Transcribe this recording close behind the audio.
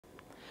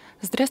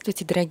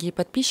Здравствуйте, дорогие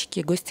подписчики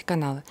и гости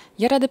канала.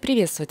 Я рада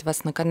приветствовать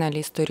вас на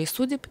канале Истории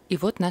судеб, и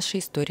вот наша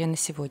история на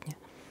сегодня.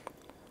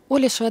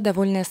 Оля шла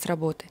довольная с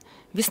работы.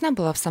 Весна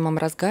была в самом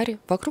разгаре,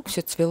 вокруг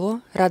все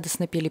цвело,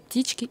 радостно пели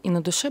птички, и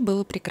на душе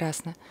было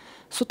прекрасно.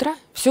 С утра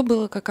все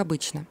было как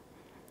обычно.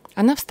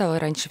 Она встала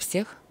раньше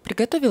всех,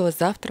 приготовила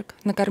завтрак,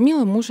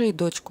 накормила мужа и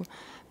дочку.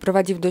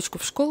 Проводив дочку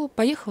в школу,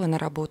 поехала на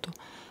работу.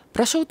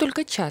 Прошел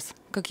только час,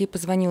 как ей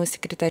позвонила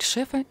секретарь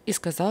шефа и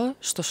сказала,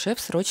 что шеф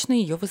срочно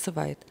ее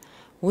вызывает.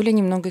 Оля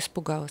немного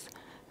испугалась.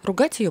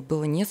 Ругать ее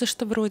было не за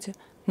что вроде.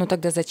 Но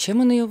тогда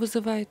зачем он ее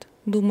вызывает?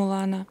 Думала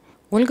она.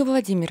 «Ольга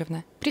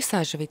Владимировна,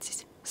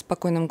 присаживайтесь», –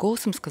 спокойным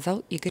голосом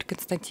сказал Игорь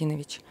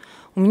Константинович.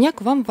 «У меня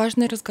к вам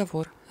важный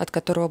разговор, от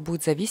которого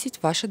будет зависеть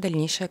ваша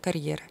дальнейшая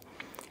карьера».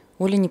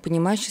 Оля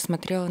непонимающе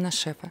смотрела на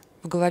шефа.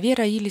 В голове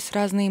роились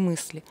разные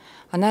мысли.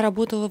 Она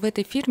работала в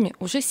этой фирме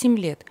уже 7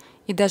 лет,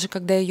 и даже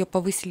когда ее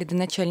повысили до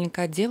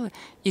начальника отдела,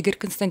 Игорь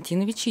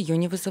Константинович ее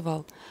не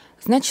вызывал.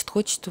 «Значит,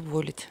 хочет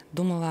уволить», –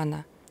 думала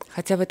она.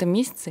 Хотя в этом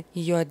месяце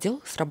ее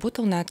отдел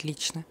сработал на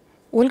отлично.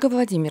 «Ольга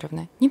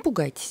Владимировна, не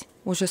пугайтесь»,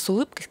 – уже с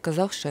улыбкой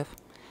сказал шеф.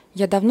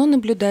 «Я давно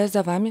наблюдаю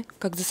за вами,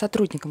 как за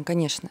сотрудником,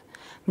 конечно.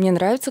 Мне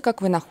нравится,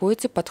 как вы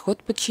находите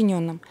подход к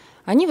подчиненным.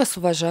 Они вас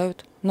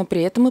уважают, но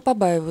при этом и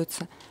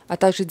побаиваются, а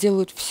также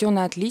делают все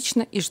на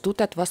отлично и ждут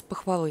от вас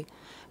похвалы.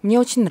 Мне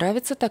очень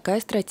нравится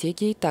такая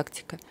стратегия и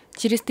тактика.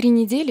 Через 3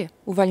 недели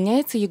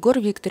увольняется Егор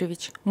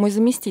Викторович, мой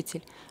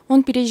заместитель.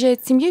 Он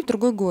переезжает с семьей в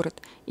другой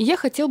город, и я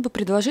хотел бы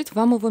предложить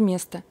вам его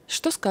место.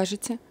 Что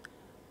скажете?»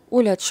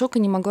 Оля от шока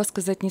не могла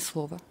сказать ни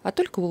слова, а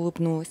только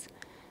улыбнулась.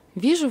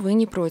 «Вижу, вы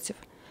не против.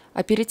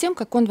 А перед тем,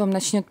 как он вам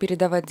начнет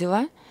передавать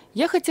дела,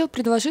 я хотел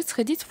предложить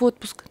сходить в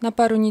отпуск на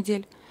пару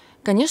недель.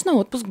 Конечно,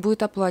 отпуск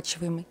будет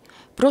оплачиваемый.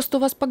 Просто у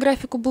вас по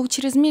графику был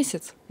через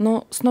месяц,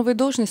 но с новой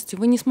должностью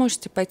вы не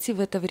сможете пойти в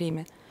это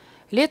время.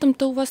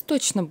 Летом-то у вас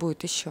точно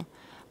будет еще.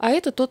 А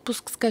этот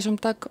отпуск, скажем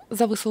так,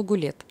 за выслугу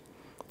лет.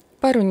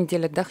 Пару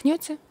недель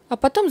отдохнете, а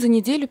потом за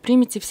неделю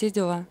примете все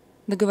дела.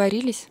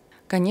 Договорились?»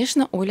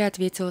 Конечно, Оля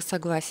ответила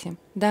согласием.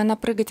 Да, она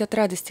прыгать от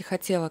радости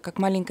хотела, как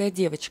маленькая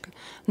девочка,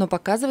 но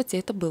показывать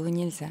это было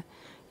нельзя.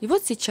 И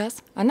вот сейчас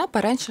она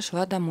пораньше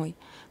шла домой.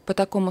 По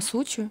такому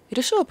случаю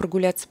решила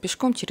прогуляться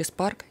пешком через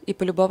парк и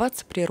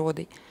полюбоваться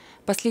природой.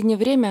 В последнее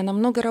время она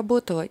много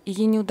работала, и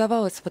ей не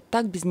удавалось вот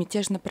так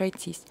безмятежно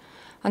пройтись.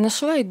 Она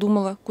шла и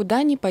думала, куда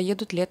они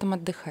поедут летом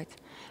отдыхать.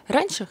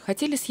 Раньше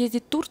хотели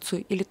съездить в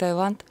Турцию или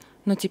Таиланд,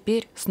 но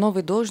теперь с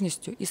новой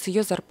должностью и с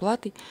ее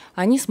зарплатой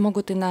они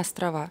смогут и на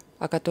острова,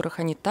 о которых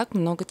они так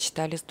много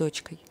читали с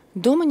дочкой.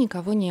 Дома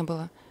никого не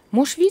было.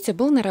 Муж Витя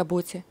был на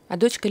работе, а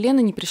дочка Лена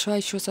не пришла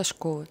еще со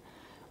школы.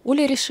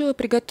 Оля решила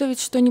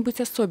приготовить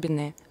что-нибудь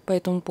особенное по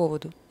этому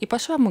поводу и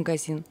пошла в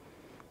магазин.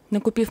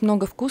 Накупив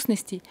много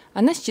вкусностей,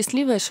 она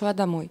счастливая шла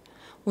домой.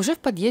 Уже в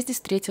подъезде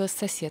встретилась с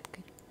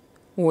соседкой.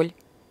 «Оль,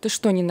 ты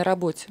что, не на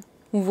работе?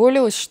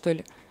 Уволилась, что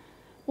ли?»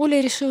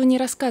 Оля решила не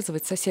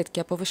рассказывать соседке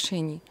о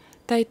повышении.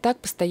 Та и так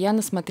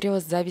постоянно смотрела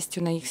с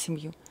завистью на их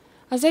семью.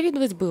 А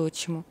завидовать было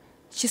чему.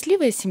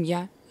 Счастливая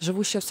семья,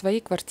 живущая в своей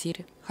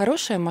квартире,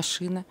 хорошая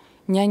машина,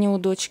 няня у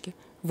дочки,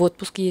 в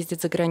отпуск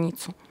ездит за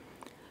границу.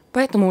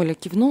 Поэтому Оля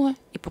кивнула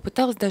и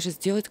попыталась даже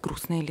сделать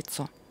грустное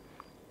лицо.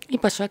 И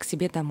пошла к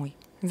себе домой.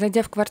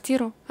 Зайдя в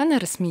квартиру, она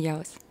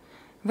рассмеялась.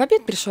 В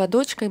обед пришла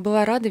дочка и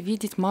была рада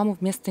видеть маму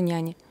вместо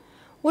няни.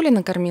 Оля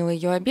накормила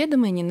ее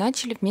обедом, и они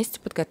начали вместе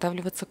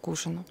подготавливаться к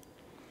ужину.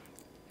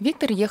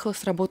 Виктор ехал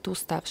с работы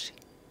уставший.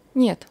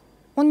 Нет,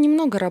 он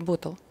немного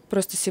работал,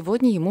 просто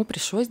сегодня ему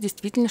пришлось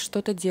действительно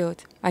что-то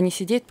делать, а не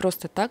сидеть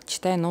просто так,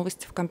 читая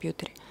новости в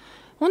компьютере.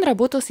 Он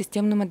работал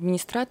системным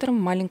администратором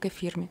в маленькой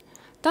фирме.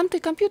 Там-то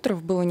и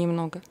компьютеров было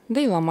немного, да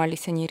и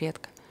ломались они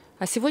редко.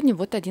 А сегодня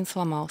вот один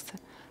сломался.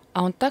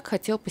 А он так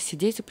хотел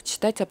посидеть и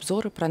почитать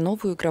обзоры про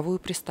новую игровую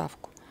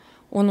приставку.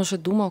 Он уже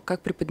думал,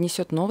 как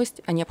преподнесет новость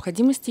о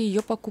необходимости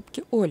ее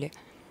покупки Оле.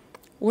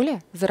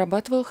 Оля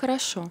зарабатывала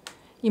хорошо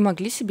и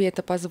могли себе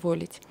это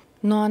позволить.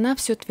 Но она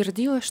все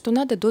твердила, что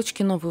надо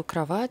дочке новую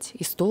кровать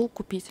и стол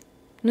купить.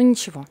 Но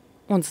ничего,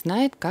 он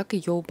знает, как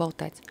ее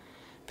уболтать.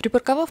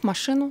 Припарковав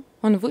машину,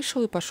 он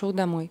вышел и пошел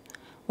домой.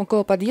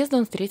 Около подъезда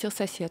он встретил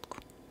соседку.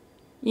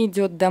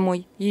 «Идет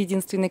домой,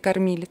 единственный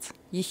кормилец»,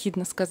 –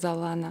 ехидно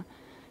сказала она.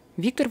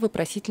 Виктор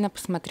вопросительно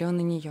посмотрел на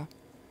нее.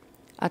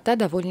 А та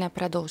довольная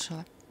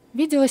продолжила.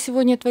 «Видела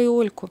сегодня твою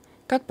Ольку,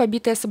 как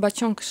побитая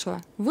собачонка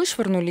шла.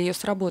 Вышвырнули ее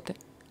с работы.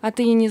 А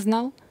ты и не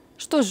знал?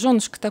 Что ж,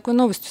 женушка такой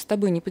новостью с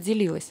тобой не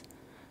поделилась?»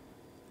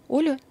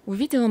 Оля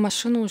увидела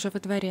машину уже во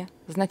дворе.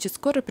 Значит,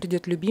 скоро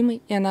придет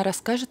любимый, и она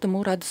расскажет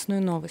ему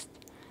радостную новость.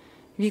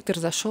 Виктор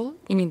зашел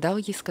и не дал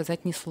ей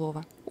сказать ни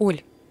слова.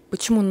 «Оль,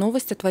 почему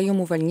новость о твоем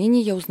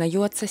увольнении я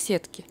узнаю от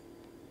соседки?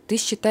 Ты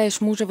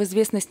считаешь, мужа в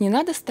известность не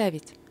надо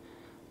ставить?»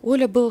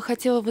 Оля было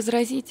хотела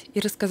возразить и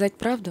рассказать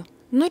правду,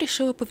 но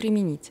решила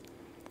повременить.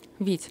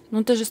 «Вить,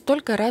 ну ты же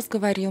столько раз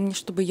говорил мне,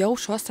 чтобы я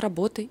ушла с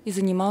работы и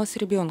занималась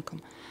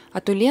ребенком,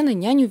 а то Лена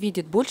няню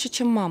видит больше,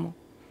 чем маму».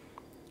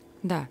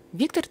 Да,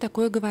 Виктор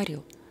такое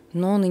говорил,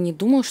 но он и не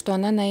думал, что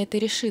она на это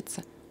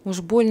решится. Уж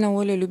больно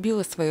Оля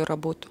любила свою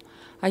работу.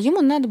 а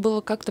ему надо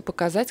было как-то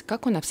показать,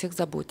 как он о всех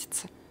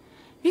заботится.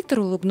 Виктор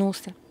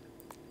улыбнулся.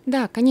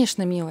 «Да,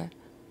 конечно, милая.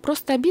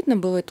 Просто обидно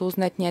было это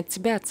узнать не от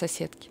тебя, а от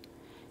соседки».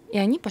 И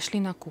они пошли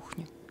на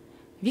кухню.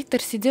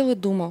 Виктор сидел и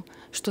думал,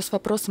 что с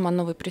вопросом о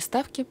новой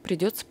приставке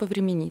придется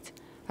повременить,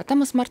 а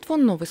там и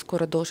смартфон новый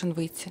скоро должен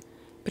выйти.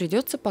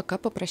 Придется пока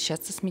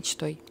попрощаться с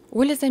мечтой.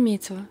 Оля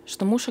заметила,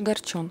 что муж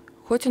огорчен,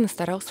 хоть он и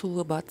старался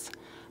улыбаться,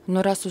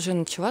 но раз уже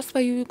начала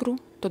свою игру,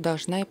 то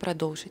должна и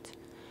продолжить.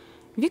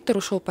 Виктор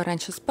ушел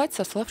пораньше спать,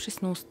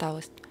 сославшись на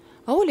усталость,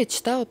 а Оля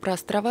читала про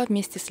острова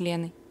вместе с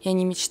Леной, и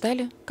они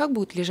мечтали, как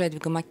будут лежать в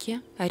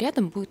гамаке, а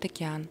рядом будет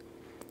океан.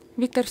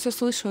 Виктор все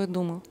слышал и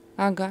думал: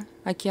 ага,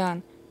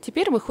 океан,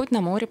 теперь бы хоть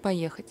на море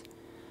поехать.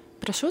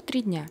 Прошло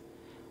 3 дня.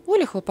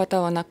 Оля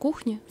хлопотала на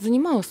кухне,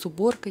 занималась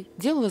уборкой,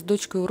 делала с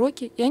дочкой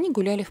уроки, и они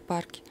гуляли в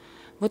парке.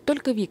 Вот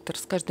только Виктор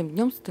с каждым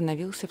днем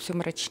становился все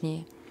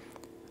мрачнее.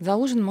 За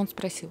ужином он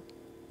спросил: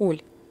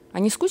 «Оль, а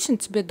не скучно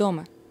тебе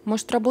дома?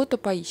 Может, работу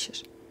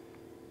поищешь?»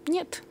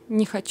 «Нет,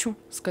 не хочу»,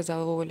 —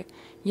 сказала Оля.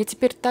 «Я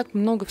теперь так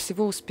много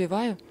всего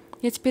успеваю.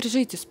 Я теперь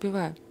жить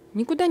успеваю.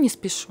 Никуда не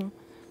спешу.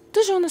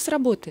 Ты же у нас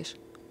работаешь.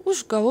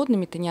 Уж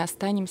голодными-то не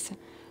останемся»,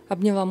 —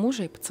 обняла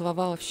мужа и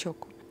поцеловала в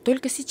щеку.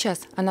 Только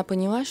сейчас она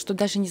поняла, что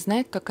даже не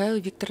знает, какая у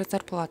Виктора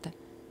зарплата.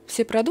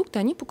 Все продукты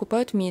они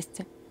покупают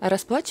вместе, а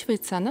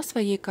расплачивается она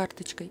своей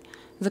карточкой.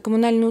 За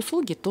коммунальные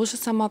услуги тоже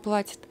сама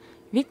платит.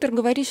 Виктор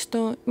говорит,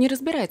 что не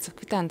разбирается в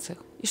квитанциях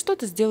и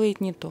что-то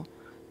сделает не то.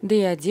 Да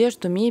и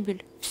одежду,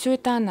 мебель – все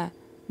это она.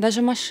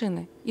 Даже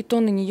машины, и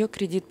то на нее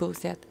кредит был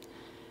взят.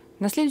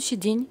 На следующий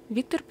день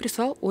Виктор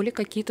прислал Оле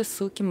какие-то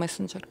ссылки в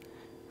мессенджер.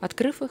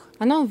 Открыв их,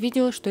 она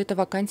увидела, что это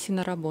вакансии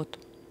на работу.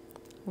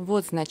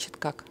 «Вот, значит,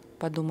 как», –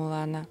 подумала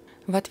она.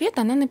 В ответ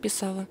она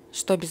написала,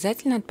 что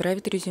обязательно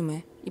отправит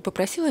резюме, и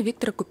попросила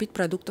Виктора купить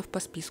продуктов по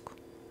списку.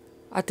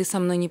 «А ты со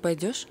мной не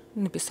пойдешь?» –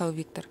 написал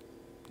Виктор.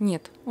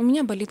 «Нет, у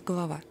меня болит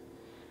голова».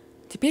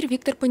 Теперь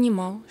Виктор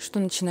понимал, что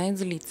начинает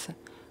злиться.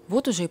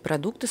 Вот уже и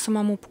продукты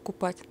самому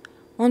покупать.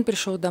 Он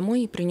пришел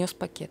домой и принес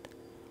пакет.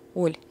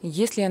 «Оль,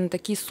 если я на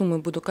такие суммы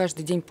буду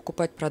каждый день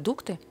покупать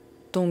продукты,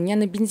 то у меня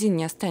на бензин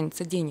не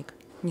останется денег»,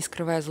 – не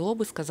скрывая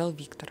злобы, сказал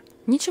Виктор.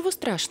 «Ничего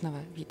страшного,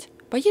 ведь.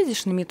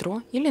 Поедешь на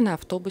метро или на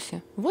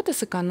автобусе, вот и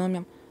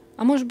сэкономим.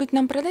 А может быть,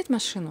 нам продать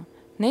машину?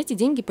 На эти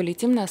деньги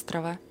полетим на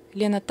острова.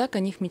 Лена так о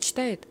них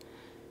мечтает».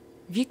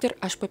 Виктор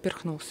аж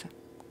поперхнулся.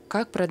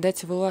 Как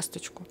продать его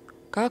ласточку?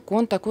 Как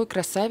он, такой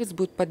красавец,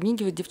 будет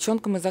подмигивать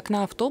девчонкам из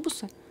окна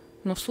автобуса?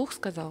 Но вслух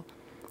сказал: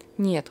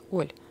 «Нет,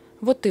 Оль,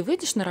 вот ты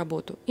выйдешь на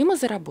работу, и мы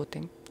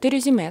заработаем. Ты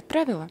резюме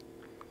отправила?»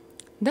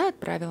 «Да,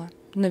 отправила,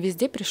 но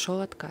везде пришел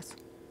отказ».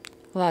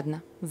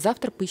 «Ладно,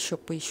 завтра еще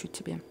поищу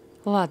тебе».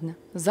 «Ладно,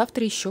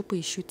 завтра еще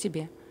поищу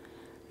тебе».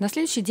 На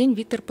следующий день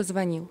Виктор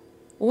позвонил.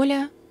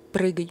 «Оля,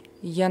 прыгай,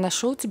 я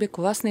нашел тебе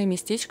классное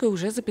местечко и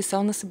уже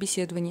записал на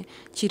собеседование.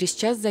 Через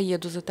час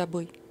заеду за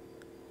тобой».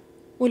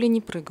 Оля не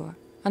прыгала.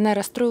 Она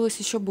расстроилась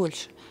еще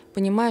больше,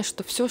 понимая,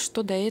 что все,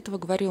 что до этого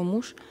говорил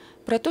муж,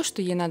 про то,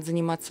 что ей надо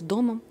заниматься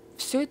домом,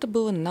 все это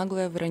было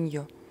наглое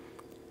вранье.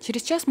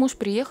 Через час муж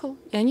приехал,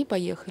 и они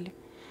поехали.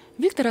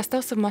 Виктор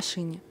остался в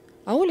машине,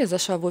 а Оля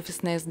зашла в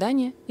офисное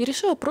здание и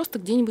решила просто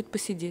где-нибудь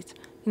посидеть,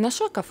 и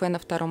нашла кафе на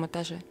 2-м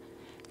этаже.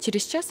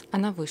 Через час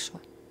она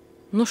вышла.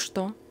 «Ну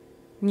что?»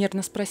 –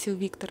 нервно спросил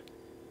Виктор.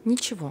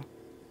 «Ничего»,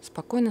 –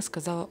 спокойно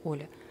сказала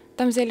Оля.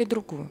 «Там взяли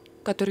другую,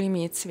 которая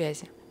имеет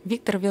связи».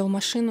 Виктор вел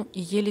машину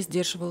и еле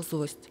сдерживал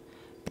злость.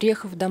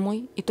 Приехав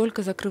домой и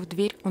только закрыв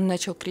дверь, он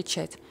начал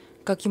кричать,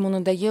 как ему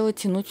надоело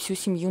тянуть всю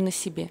семью на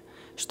себе,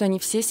 что они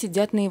все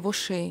сидят на его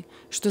шее,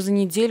 что за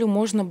неделю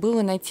можно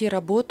было найти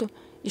работу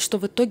и что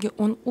в итоге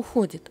он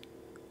уходит.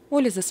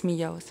 Оля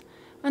засмеялась.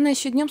 Она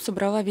еще днем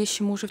собрала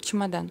вещи мужа в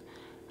чемодан.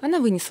 Она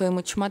вынесла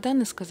ему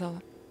чемодан и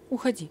сказала: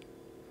 «Уходи».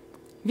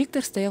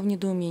 Виктор стоял в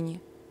недоумении.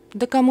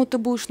 «Да кому ты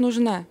будешь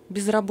нужна,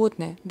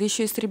 безработная, да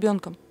еще и с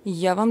ребенком?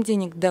 Я вам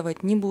денег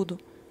давать не буду».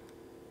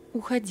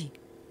 «Уходи.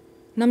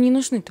 Нам не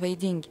нужны твои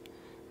деньги.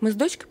 Мы с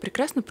дочкой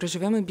прекрасно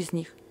проживем и без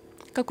них,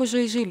 как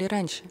уже и жили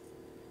раньше.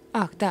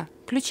 Ах, да,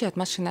 ключи от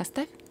машины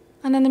оставь,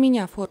 она на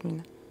меня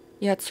оформлена,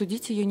 и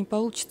отсудить ее не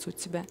получится у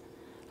тебя.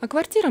 А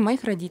квартира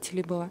моих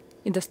родителей была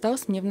и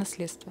досталась мне в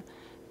наследство.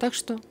 Так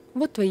что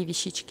вот твои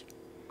вещички».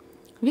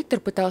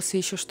 Виктор пытался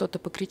еще что-то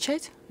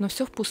покричать, но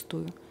все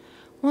впустую.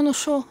 Он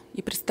ушел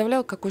и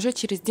представлял, как уже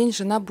через день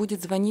жена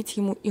будет звонить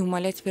ему и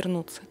умолять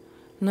вернуться.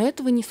 Но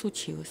этого не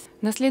случилось.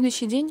 На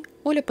следующий день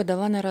Оля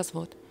подала на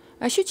развод.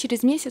 А еще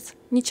через месяц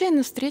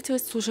нечаянно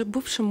встретилась с уже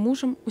бывшим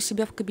мужем у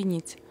себя в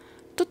кабинете.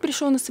 Тот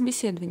пришел на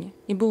собеседование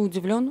и был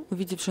удивлен,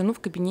 увидев жену в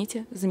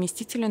кабинете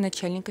заместителя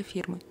начальника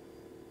фирмы.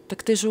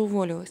 «Так ты же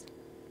уволилась».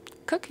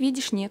 «Как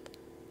видишь, нет.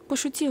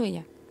 Пошутила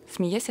я», —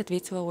 смеясь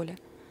ответила Оля.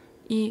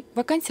 «И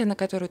вакансия, на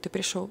которую ты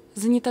пришел,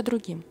 занята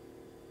другим».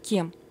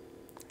 «Кем?»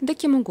 «Да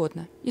кем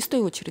угодно, из той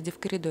очереди в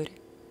коридоре».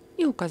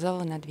 И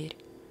указала на дверь.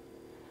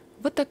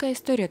 Вот такая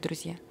история,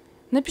 друзья.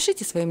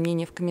 Напишите свое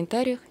мнение в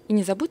комментариях и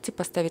не забудьте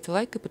поставить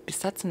лайк и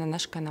подписаться на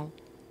наш канал.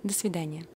 До свидания.